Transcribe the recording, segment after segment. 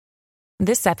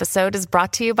This episode is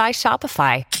brought to you by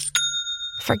Shopify.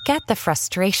 Forget the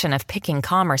frustration of picking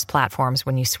commerce platforms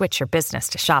when you switch your business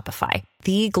to Shopify,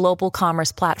 the global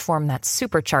commerce platform that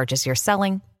supercharges your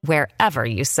selling wherever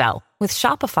you sell. With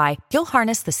Shopify, you'll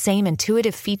harness the same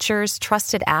intuitive features,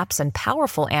 trusted apps, and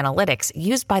powerful analytics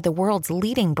used by the world's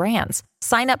leading brands.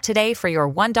 Sign up today for your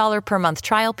 $1 per month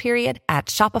trial period at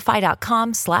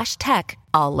shopify.com/tech,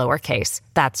 all lowercase.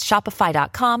 That's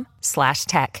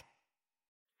shopify.com/tech.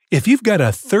 If you've got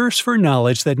a thirst for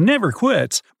knowledge that never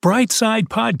quits, Brightside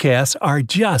Podcasts are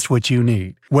just what you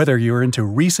need. Whether you're into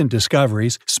recent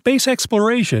discoveries, space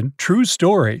exploration, true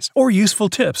stories, or useful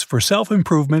tips for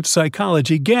self-improvement,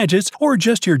 psychology, gadgets, or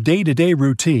just your day-to-day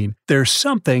routine, there's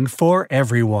something for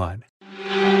everyone.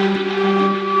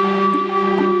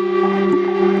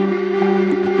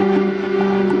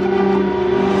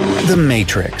 The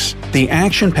Matrix, the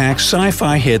action-packed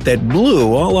sci-fi hit that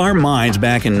blew all our minds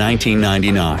back in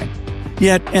 1999.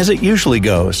 Yet, as it usually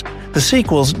goes, the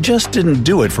sequels just didn't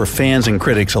do it for fans and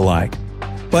critics alike.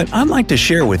 But I'd like to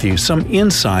share with you some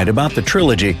insight about the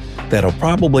trilogy that'll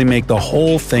probably make the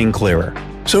whole thing clearer.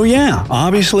 So yeah,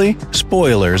 obviously,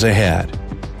 spoilers ahead.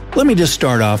 Let me just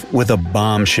start off with a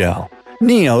bombshell.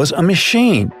 Neo's a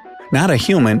machine. Not a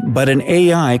human, but an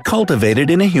AI cultivated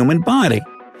in a human body.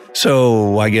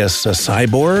 So, I guess a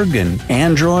cyborg, an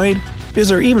android? Is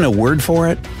there even a word for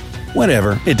it?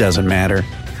 Whatever, it doesn't matter.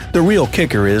 The real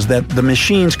kicker is that the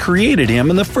machines created him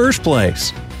in the first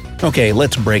place. Okay,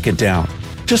 let's break it down.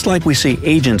 Just like we see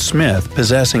Agent Smith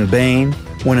possessing Bane,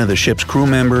 one of the ship's crew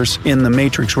members, in the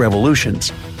Matrix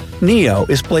Revolutions, Neo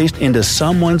is placed into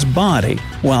someone's body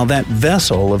while that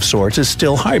vessel of sorts is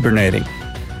still hibernating.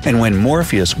 And when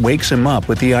Morpheus wakes him up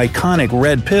with the iconic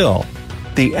red pill,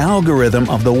 the algorithm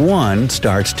of the One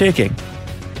starts ticking.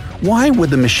 Why would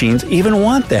the machines even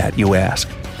want that, you ask?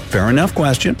 Fair enough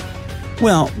question.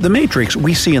 Well, the Matrix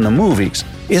we see in the movies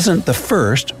isn't the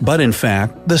first, but in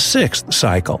fact, the sixth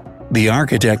cycle. The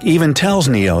architect even tells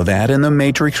Neo that in The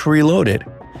Matrix Reloaded.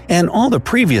 And all the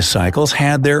previous cycles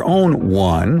had their own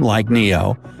One, like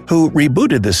Neo, who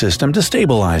rebooted the system to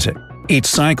stabilize it. Each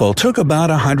cycle took about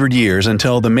 100 years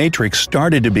until the Matrix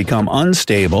started to become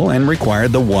unstable and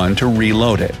required the One to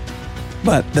reload it.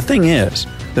 But the thing is,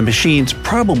 the machines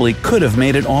probably could have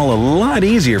made it all a lot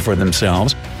easier for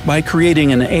themselves by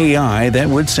creating an AI that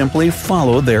would simply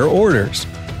follow their orders.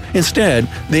 Instead,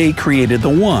 they created the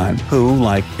One, who,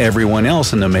 like everyone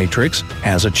else in the Matrix,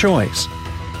 has a choice.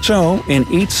 So, in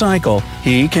each cycle,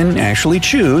 he can actually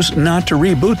choose not to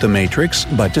reboot the Matrix,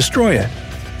 but destroy it.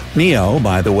 Neo,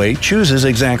 by the way, chooses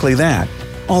exactly that,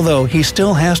 although he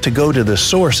still has to go to the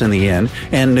source in the end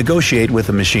and negotiate with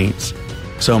the machines.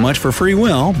 So much for free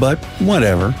will, but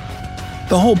whatever.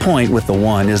 The whole point with the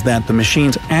One is that the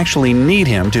machines actually need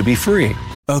him to be free.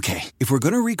 Okay, if we're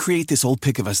gonna recreate this old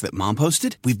pic of us that Mom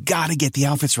posted, we've gotta get the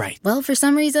outfits right. Well, for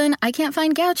some reason, I can't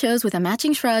find gauchos with a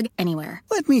matching shrug anywhere.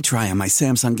 Let me try on my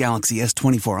Samsung Galaxy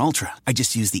S24 Ultra. I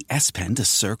just use the S Pen to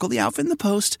circle the outfit in the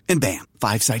post, and bam,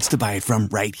 5 sites to buy it from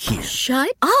right here.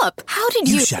 Shut up! How did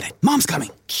you— You shut it. Mom's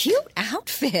coming. Cute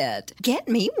outfit. Get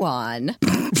me one.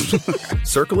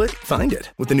 Circle it, find it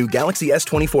with the new Galaxy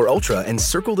S24 Ultra and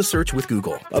circle the search with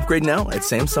Google. Upgrade now at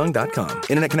Samsung.com.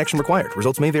 Internet connection required.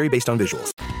 Results may vary based on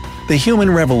visuals. The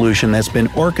human revolution that's been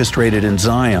orchestrated in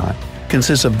Zion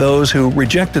consists of those who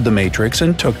rejected the Matrix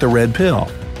and took the red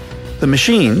pill. The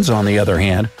machines, on the other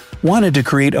hand, wanted to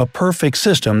create a perfect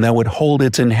system that would hold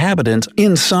its inhabitants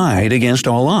inside against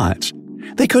all odds.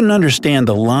 They couldn't understand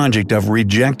the logic of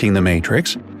rejecting the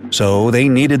Matrix, so they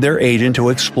needed their agent to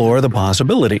explore the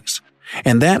possibilities.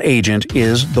 And that agent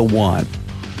is the One.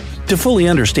 To fully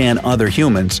understand other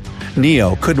humans,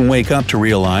 Neo couldn't wake up to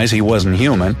realize he wasn't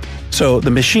human, so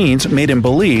the machines made him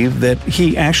believe that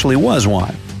he actually was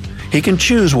one. He can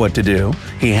choose what to do,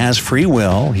 he has free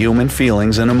will, human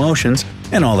feelings and emotions,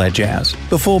 and all that jazz.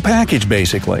 The full package,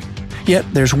 basically. Yet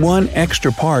there's one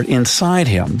extra part inside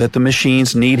him that the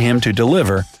machines need him to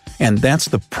deliver, and that's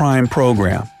the Prime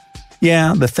program.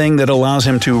 Yeah, the thing that allows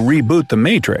him to reboot the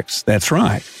Matrix, that's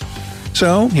right.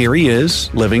 So here he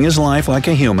is, living his life like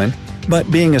a human, but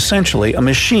being essentially a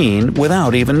machine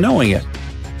without even knowing it.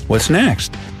 What's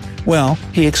next? Well,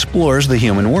 he explores the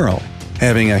human world.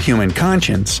 Having a human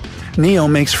conscience, Neo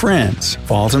makes friends,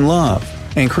 falls in love,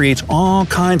 and creates all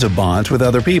kinds of bonds with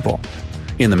other people.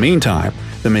 In the meantime,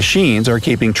 the machines are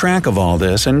keeping track of all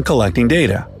this and collecting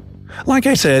data. Like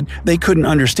I said, they couldn't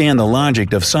understand the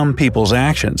logic of some people's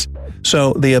actions,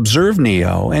 so they observed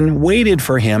Neo and waited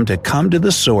for him to come to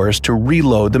the source to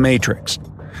reload the Matrix.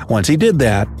 Once he did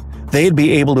that, they'd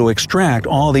be able to extract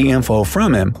all the info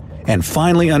from him and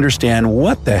finally understand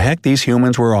what the heck these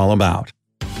humans were all about.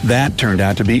 That turned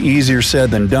out to be easier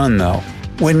said than done, though.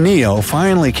 When Neo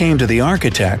finally came to the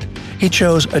architect, he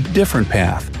chose a different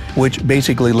path, which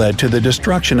basically led to the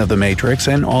destruction of the Matrix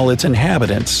and all its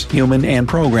inhabitants, human and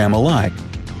program alike.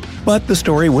 But the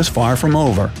story was far from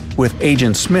over, with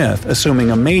Agent Smith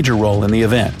assuming a major role in the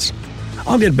events.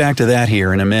 I'll get back to that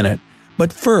here in a minute,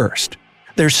 but first,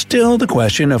 there's still the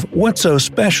question of what's so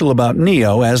special about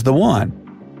Neo as the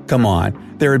One. Come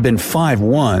on, there had been 5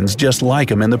 ones just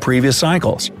like him in the previous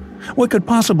cycles. What could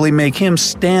possibly make him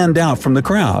stand out from the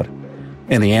crowd?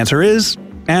 And the answer is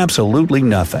absolutely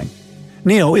nothing.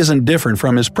 Neo isn't different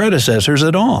from his predecessors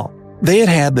at all. They had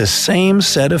had the same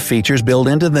set of features built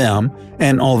into them,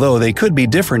 and although they could be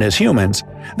different as humans,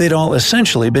 they'd all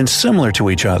essentially been similar to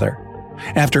each other.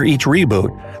 After each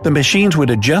reboot, the machines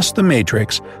would adjust the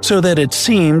Matrix so that it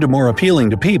seemed more appealing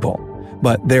to people,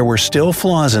 but there were still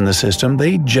flaws in the system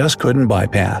they just couldn't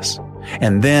bypass.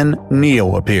 And then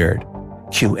Neo appeared.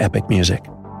 Cue epic music.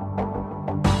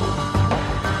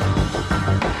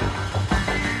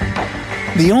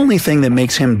 The only thing that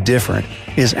makes him different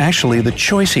is actually the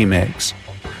choice he makes.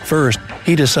 First,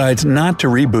 he decides not to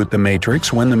reboot the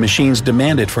Matrix when the machines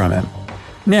demand it from him.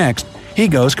 Next, he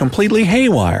goes completely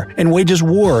haywire and wages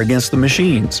war against the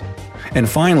machines. And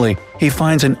finally, he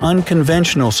finds an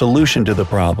unconventional solution to the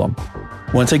problem.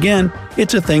 Once again,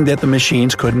 it's a thing that the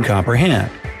machines couldn't comprehend.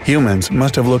 Humans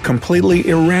must have looked completely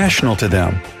irrational to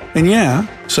them. And yeah,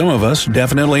 some of us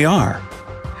definitely are.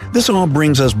 This all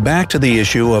brings us back to the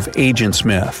issue of Agent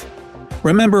Smith.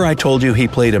 Remember I told you he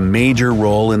played a major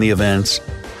role in the events?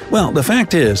 Well, the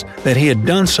fact is that he had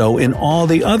done so in all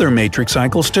the other Matrix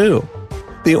cycles too.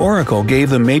 The Oracle gave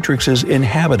the Matrix's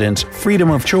inhabitants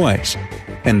freedom of choice,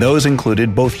 and those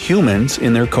included both humans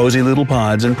in their cozy little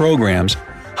pods and programs,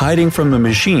 hiding from the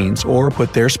machines or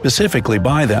put there specifically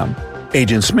by them.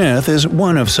 Agent Smith is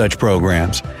one of such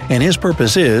programs, and his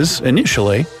purpose is,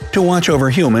 initially, to watch over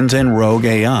humans and rogue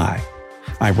AI.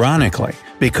 Ironically,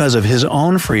 because of his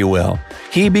own free will,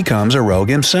 he becomes a rogue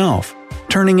himself,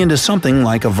 turning into something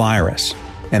like a virus,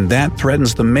 and that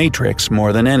threatens the Matrix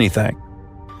more than anything.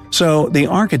 So the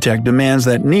architect demands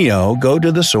that Neo go to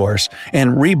the source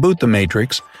and reboot the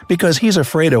Matrix because he's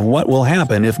afraid of what will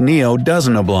happen if Neo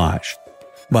doesn't oblige.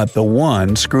 But the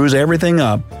One screws everything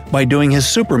up by doing his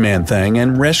Superman thing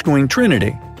and rescuing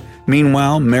Trinity,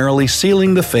 meanwhile merrily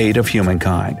sealing the fate of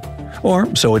humankind.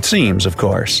 Or so it seems, of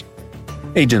course.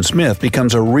 Agent Smith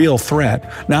becomes a real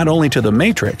threat not only to the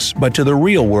Matrix, but to the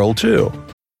real world too.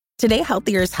 Today,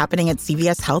 Healthier is happening at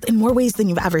CVS Health in more ways than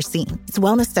you've ever seen. It's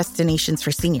wellness destinations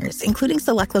for seniors, including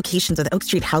select locations with Oak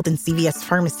Street Health and CVS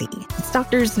Pharmacy. It's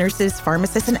doctors, nurses,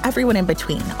 pharmacists, and everyone in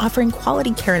between, offering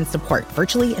quality care and support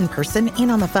virtually, in person,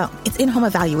 and on the phone. It's in-home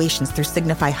evaluations through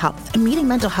Signify Health and meeting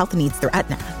mental health needs through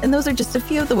Aetna. And those are just a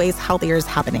few of the ways Healthier is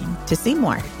happening. To see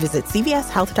more, visit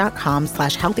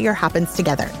cvshealth.com/healthier happens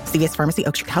together. CVS Pharmacy,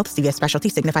 Oak Street Health, CVS Specialty,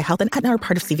 Signify Health, and Aetna are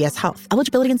part of CVS Health.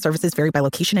 Eligibility and services vary by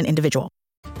location and individual.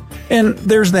 And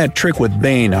there's that trick with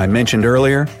Bane I mentioned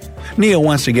earlier. Neo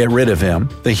wants to get rid of him,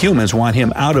 the humans want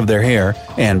him out of their hair,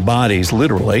 and bodies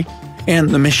literally, and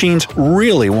the machines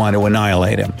really want to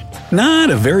annihilate him. Not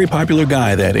a very popular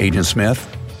guy, that Agent Smith.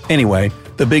 Anyway,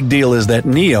 the big deal is that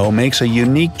Neo makes a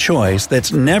unique choice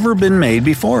that's never been made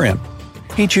before him.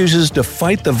 He chooses to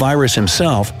fight the virus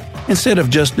himself instead of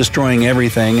just destroying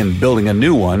everything and building a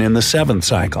new one in the 7th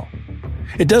cycle.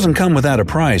 It doesn't come without a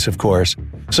price, of course,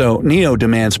 so Neo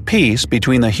demands peace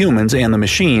between the humans and the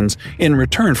machines in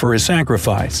return for his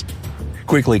sacrifice.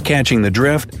 Quickly catching the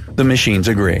drift, the machines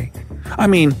agree. I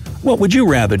mean, what would you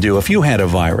rather do if you had a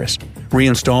virus?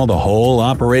 Reinstall the whole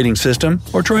operating system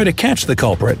or try to catch the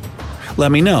culprit?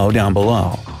 Let me know down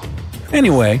below.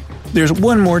 Anyway, there's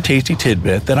one more tasty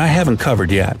tidbit that I haven't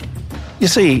covered yet. You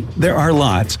see, there are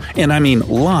lots, and I mean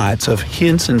lots of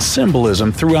hints and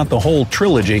symbolism throughout the whole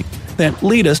trilogy that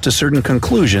lead us to certain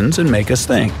conclusions and make us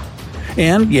think.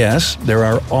 And yes, there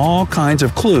are all kinds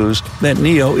of clues that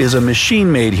Neo is a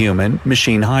machine-made human,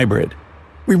 machine hybrid.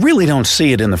 We really don't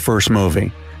see it in the first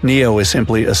movie. Neo is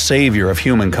simply a savior of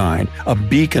humankind, a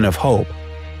beacon of hope.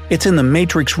 It's in The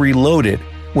Matrix Reloaded,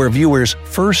 where viewers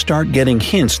first start getting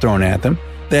hints thrown at them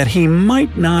that he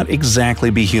might not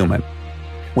exactly be human.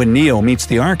 When Neo meets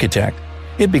the architect,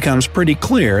 it becomes pretty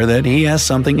clear that he has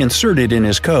something inserted in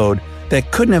his code that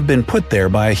couldn't have been put there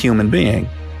by a human being.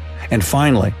 And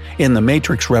finally, in The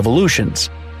Matrix Revolutions,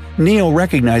 Neo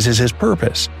recognizes his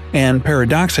purpose and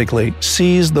paradoxically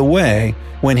sees the way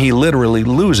when he literally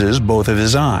loses both of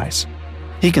his eyes.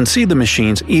 He can see the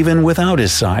machines even without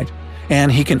his sight, and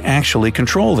he can actually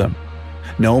control them.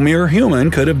 No mere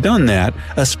human could have done that,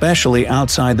 especially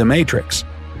outside the Matrix.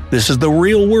 This is the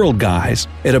real world, guys.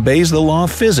 It obeys the law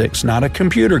of physics, not a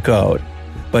computer code.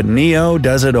 But Neo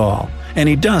does it all, and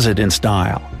he does it in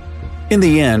style. In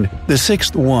the end, the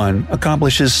Sixth One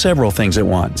accomplishes several things at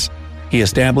once. He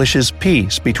establishes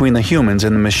peace between the humans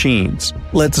and the machines,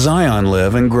 lets Zion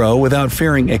live and grow without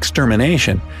fearing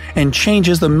extermination, and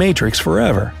changes the Matrix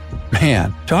forever.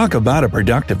 Man, talk about a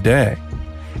productive day.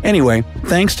 Anyway,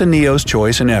 thanks to Neo's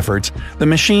choice and efforts, the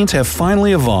machines have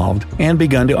finally evolved and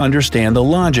begun to understand the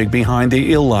logic behind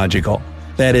the illogical,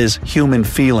 that is, human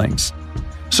feelings.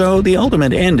 So the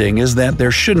ultimate ending is that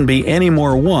there shouldn't be any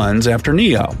more ones after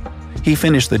Neo. He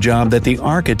finished the job that the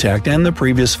Architect and the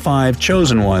previous 5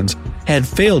 chosen ones had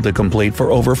failed to complete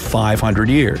for over 500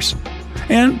 years.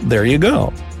 And there you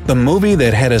go. The movie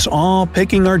that had us all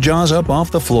picking our jaws up off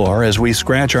the floor as we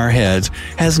scratch our heads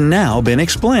has now been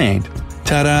explained.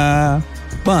 Ta-da!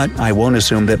 But I won't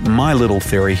assume that my little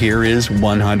theory here is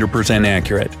 100%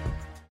 accurate.